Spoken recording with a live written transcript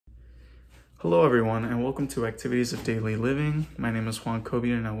Hello everyone and welcome to Activities of Daily Living. My name is Juan Kobe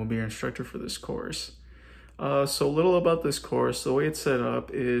and I will be your instructor for this course. So a little about this course. The way it's set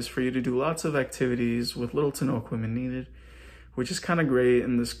up is for you to do lots of activities with little to no equipment needed, which is kind of great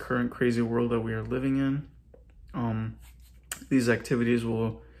in this current crazy world that we are living in. These activities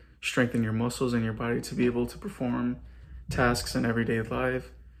will strengthen your muscles and your body to be able to perform tasks in everyday life.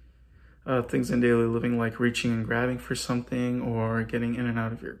 Things in daily living like reaching and grabbing for something or getting in and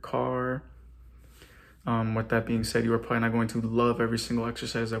out of your car. With that being said, you are probably not going to love every single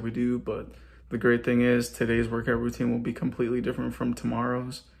exercise that we do, but the great thing is today's workout routine will be completely different from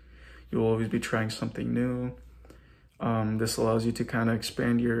tomorrow's. You will always be trying something new. This allows you to kind of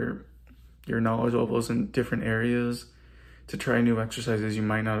expand your knowledge levels in different areas, to try new exercises you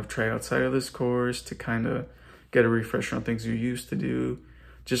might not have tried outside of this course, to kind of get a refresher on things you used to do.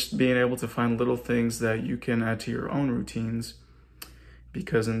 Just being able to find little things that you can add to your own routines,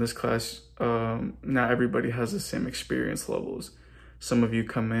 because in this class, not everybody has the same experience levels. Some of you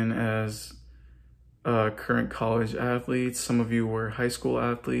come in as current college athletes, some of you were high school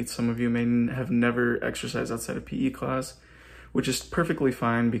athletes, some of you may have never exercised outside of PE class, which is perfectly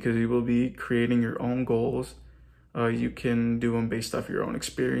fine because you will be creating your own goals. You can do them based off your own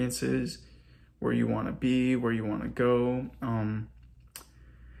experiences, where you want to be, where you want to go.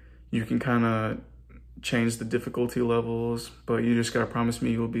 You can kind of change the difficulty levels, but you just gotta promise me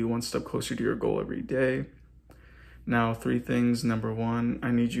you'll be one step closer to your goal every day. Now, 3 things. Number 1,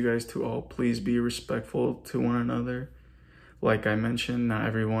 I need you guys to all please be respectful to one another. Like I mentioned, not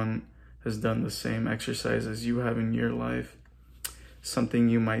everyone has done the same exercise as you have in your life. Something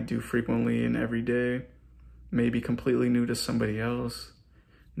you might do frequently and every day may be completely new to somebody else.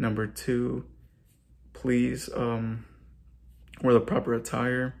 Number 2, please wear the proper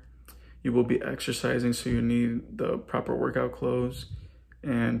attire. You will be exercising, so you need the proper workout clothes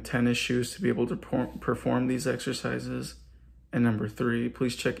and tennis shoes to be able to perform these exercises. And number 3,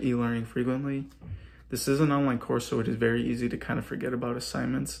 please check e-learning frequently. This is an online course, so it is very easy to kind of forget about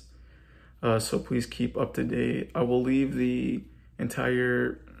assignments. So please keep up to date. I will leave the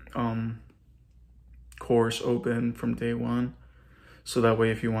entire course open from day 1, so that way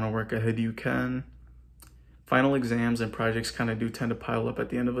if you want to work ahead, you can. Final exams and projects kind of do tend to pile up at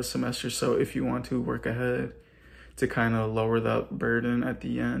the end of a semester, so if you want to work ahead to kind of lower that burden at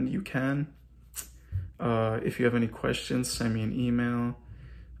the end, you can. If you have any questions, send me an email.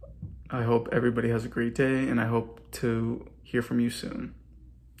 I hope everybody has a great day, and I hope to hear from you soon.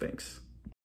 Thanks.